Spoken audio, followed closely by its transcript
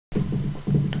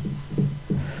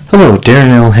Hello,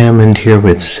 Darren L. Hammond here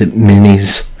with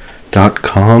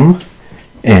zipminis.com,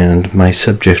 and my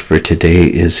subject for today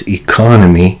is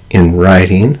economy in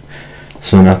writing.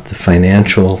 So not the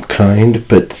financial kind,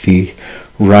 but the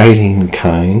writing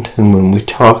kind. And when we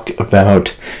talk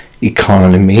about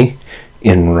economy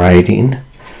in writing,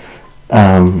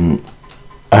 I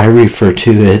refer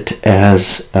to it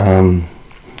as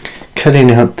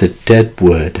cutting out the dead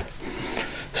wood.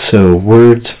 So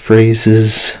words,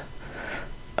 phrases,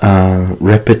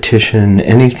 repetition,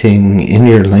 anything in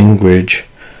your language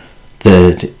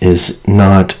that is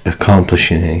not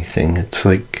accomplishing anything. It's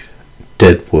like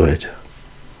dead wood.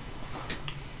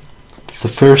 The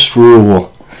first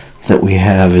rule that we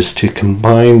have is to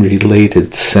combine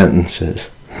related sentences.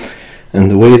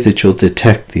 And the way that you'll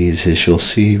detect these is you'll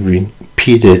see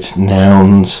repeated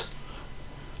nouns,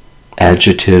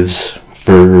 adjectives,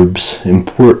 verbs,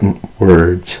 important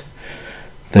words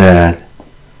that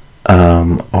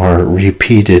are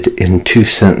repeated in two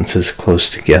sentences close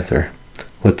together.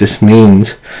 What this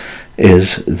means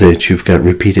is that you've got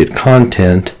repeated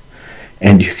content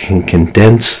and you can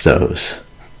condense those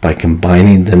by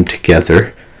combining them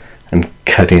together and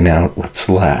cutting out what's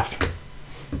left.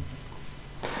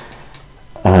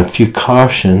 A few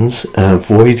cautions: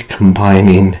 avoid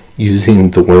combining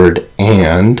using the word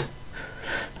and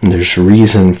there's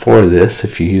reason for this.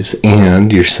 If you use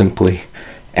and, you're simply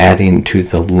adding to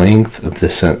the length of the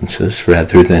sentences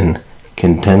rather than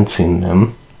condensing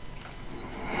them.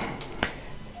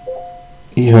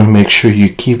 You want to make sure you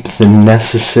keep the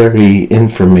necessary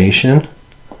information.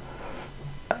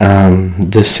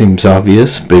 This seems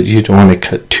obvious, but you don't want to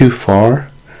cut too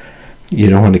far. You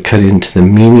don't want to cut into the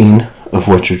meaning of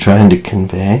what you're trying to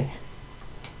convey.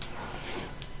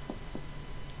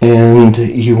 And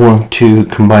you want to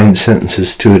combine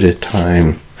sentences two at a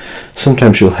time.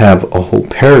 Sometimes you'll have a whole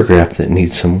paragraph that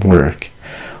needs some work.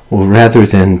 Well, rather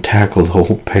than tackle the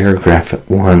whole paragraph at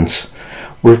once,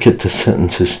 work at the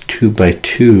sentences two by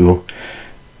two,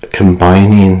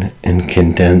 combining and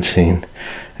condensing,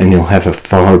 and you'll have a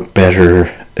far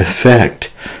better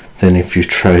effect than if you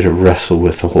try to wrestle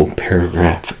with a whole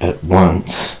paragraph at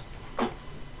once.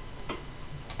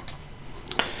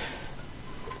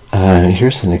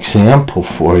 Here's an example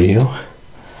for you.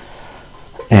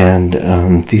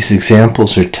 And these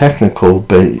examples are technical,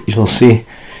 but you'll see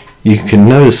you can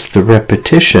notice the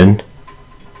repetition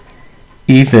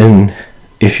even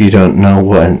if you don't know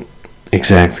what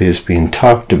exactly is being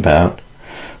talked about.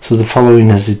 So the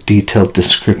following is a detailed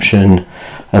description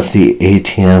of the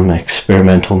ATM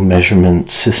experimental measurement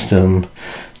system.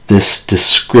 This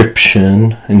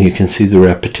description, and you can see the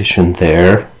repetition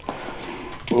there.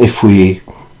 If we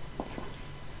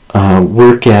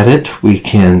work at it, we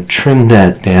can trim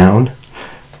that down,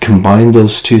 combine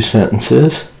those two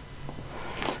sentences,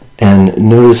 and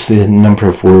notice the number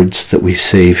of words that we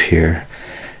save here.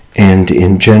 And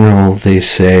in general, they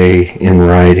say in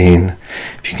writing,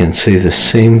 if you can say the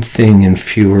same thing in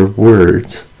fewer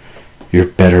words, you're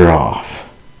better off.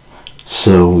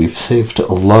 So we've saved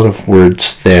a lot of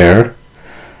words there.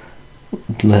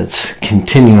 Let's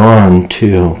continue on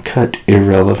to cut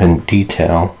irrelevant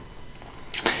detail.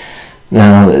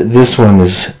 Now, this one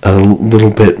is a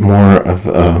little bit more of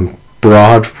a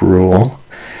broad rule,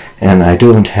 and I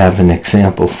don't have an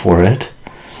example for it,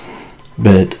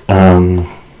 but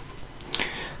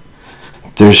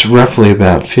there's roughly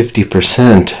about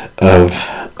 50% of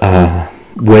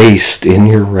waste in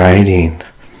your writing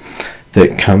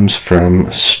that comes from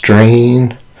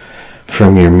straying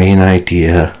from your main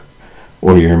idea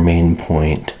or your main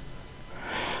point.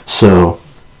 So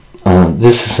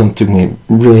this is something we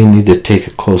really need to take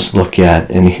a close look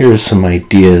at, and here are some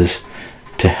ideas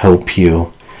to help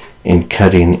you in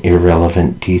cutting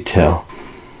irrelevant detail.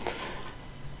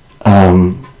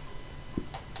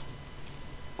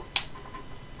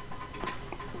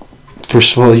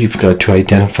 First of all, you've got to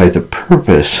identify the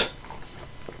purpose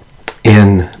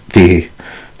in the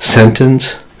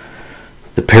sentence,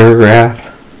 the paragraph,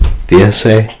 the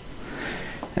essay,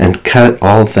 and cut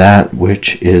all that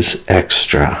which is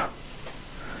extra.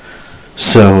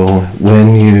 So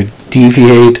when you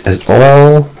deviate at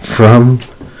all from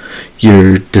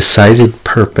your decided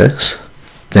purpose,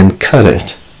 then cut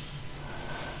it.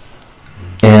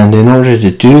 And in order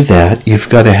to do that, you've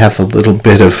got to have a little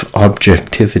bit of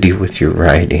objectivity with your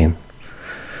writing.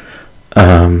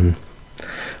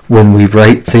 When we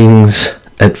write things,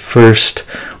 at first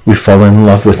we fall in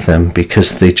love with them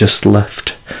because they just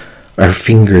left our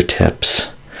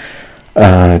fingertips.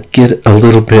 Get a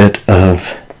little bit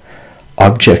of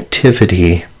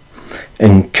objectivity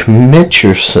and commit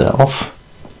yourself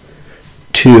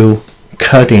to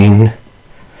cutting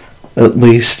at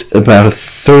least about a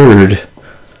third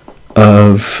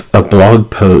of a blog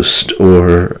post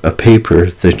or a paper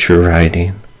that you're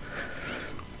writing,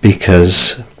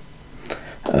 because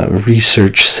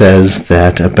research says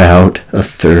that about a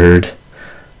third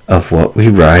of what we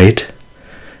write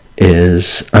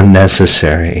is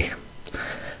unnecessary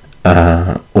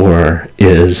or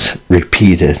is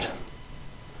repeated.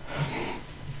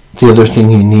 The other thing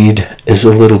you need is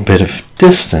a little bit of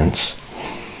distance,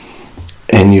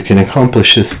 and you can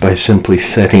accomplish this by simply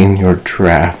setting your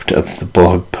draft of the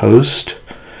blog post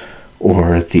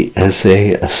or the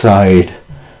essay aside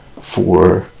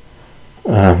for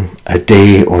a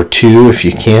day or two if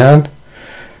you can.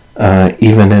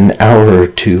 Even an hour or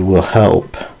two will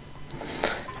help.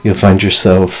 You'll find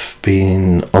yourself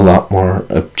being a lot more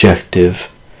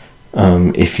objective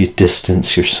if you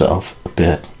distance yourself a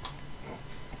bit.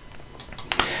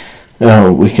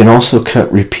 Now, we can also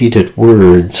cut repeated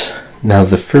words. Now,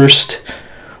 the first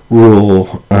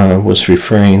rule was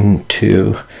referring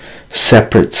to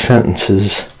separate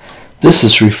sentences. This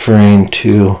is referring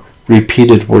to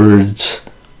repeated words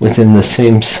within the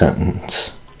same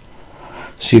sentence.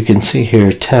 So you can see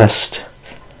here test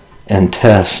and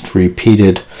test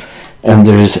repeated, and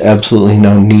there is absolutely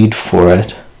no need for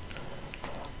it.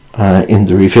 In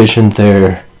the revision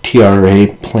there, TRA,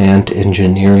 Plant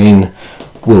Engineering,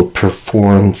 will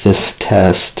perform this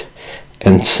test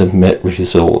and submit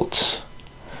results.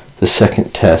 The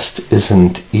second test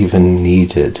isn't even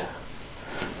needed.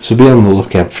 So be on the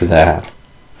lookout for that.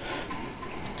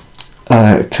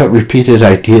 Cut repeated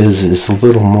ideas is a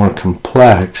little more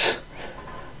complex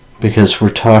because we're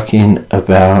talking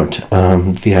about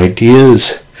the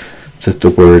ideas that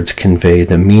the words convey,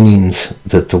 the meanings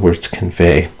that the words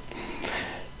convey.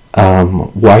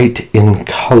 White in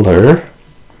color.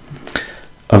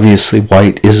 Obviously,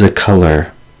 white is a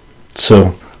color,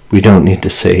 so we don't need to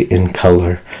say in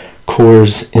color.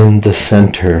 Cores in the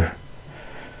center.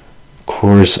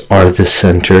 Cores are the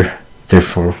center,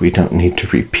 therefore we don't need to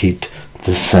repeat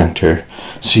the center.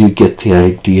 So you get the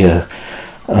idea.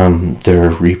 There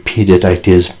are repeated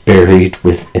ideas buried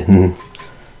within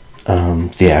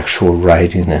the actual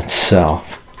writing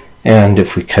itself. And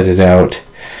if we cut it out,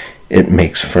 it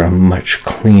makes for a much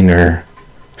cleaner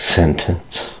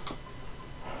sentence.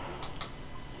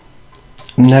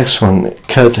 Next one,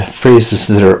 cut phrases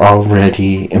that are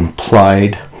already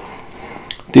implied.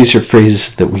 These are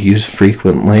phrases that we use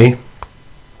frequently,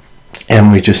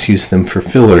 and we just use them for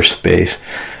filler space.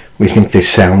 We think they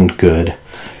sound good.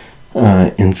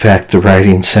 In fact, the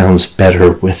writing sounds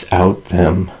better without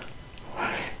them.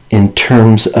 In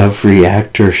terms of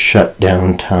reactor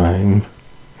shutdown time,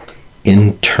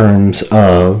 in terms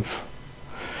of,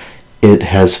 it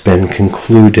has been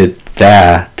concluded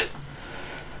that,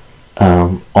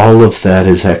 all of that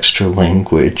is extra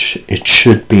language. It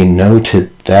should be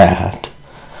noted that.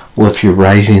 Well, if you're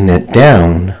writing it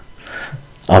down,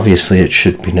 obviously it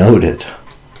should be noted.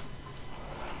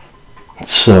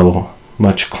 So,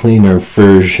 much cleaner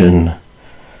version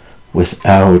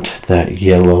without that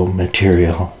yellow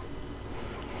material.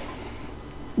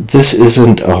 This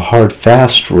isn't a hard,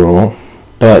 fast rule,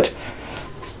 but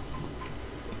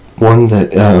one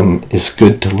that is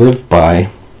good to live by.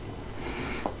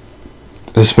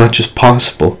 As much as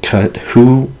possible, cut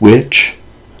who, which,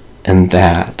 and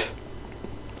that.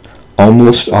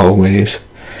 Almost always,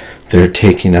 they're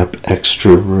taking up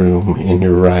extra room in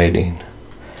your writing.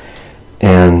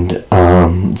 And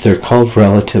they're called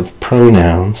relative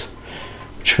pronouns,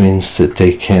 which means that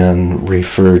they can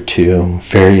refer to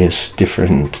various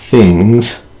different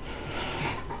things.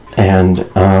 And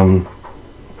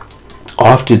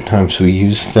oftentimes we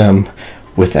use them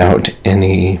without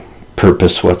any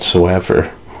purpose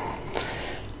whatsoever.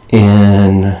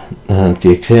 In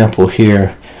the example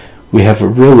here, we have a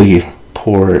really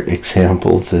poor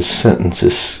example. This sentence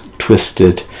is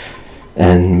twisted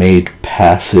and made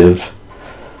passive,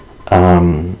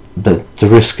 but the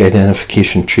risk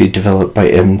identification tree developed by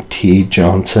M.T.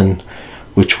 Johnson,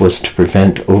 which was to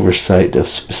prevent oversight of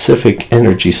specific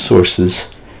energy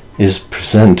sources, is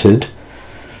presented.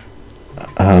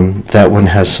 That one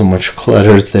has so much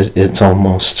clutter that it's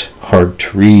almost hard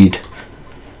to read.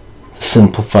 The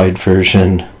simplified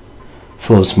version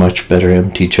flows much better.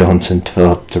 M.T. Johnson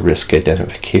developed the risk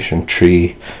identification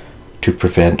tree to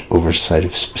prevent oversight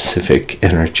of specific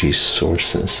energy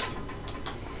sources.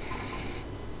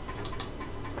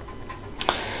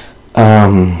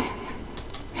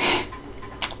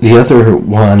 The other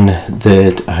one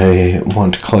that I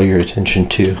want to call your attention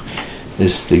to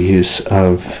is the use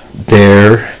of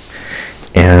there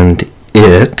and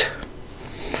it.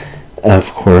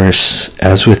 Of course,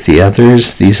 as with the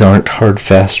others, these aren't hard,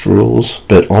 fast rules,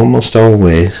 but almost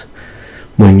always,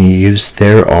 when you use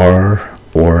there are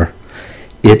or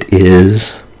it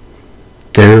is,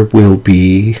 there will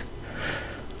be,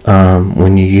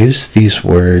 when you use these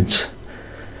words,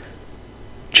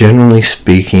 generally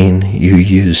speaking, you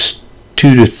use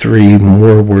 2 to 3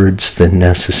 more words than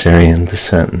necessary in the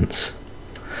sentence.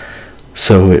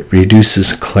 So it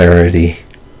reduces clarity.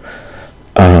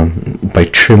 By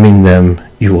trimming them,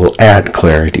 you will add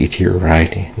clarity to your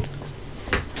writing.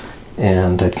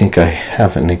 And I think I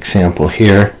have an example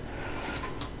here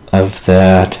of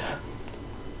that.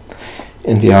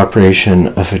 In the operation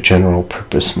of a general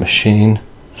purpose machine,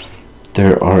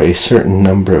 there are a certain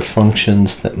number of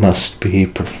functions that must be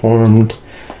performed,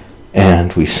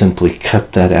 and we simply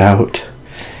cut that out.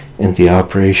 In the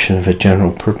operation of a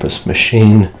general purpose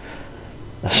machine,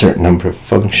 a certain number of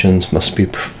functions must be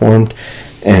performed,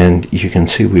 and you can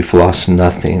see we've lost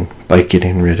nothing by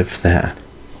getting rid of that.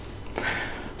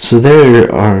 So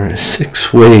there are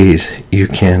 6 ways you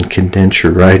can condense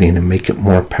your writing and make it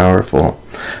more powerful.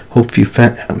 Hope you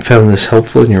found this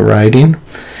helpful in your writing,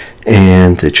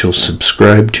 and that you'll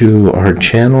subscribe to our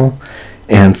channel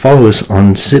and follow us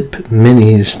on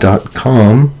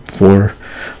zipminis.com for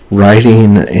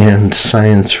writing and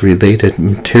science related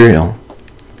material.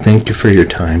 Thank you for your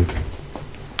time.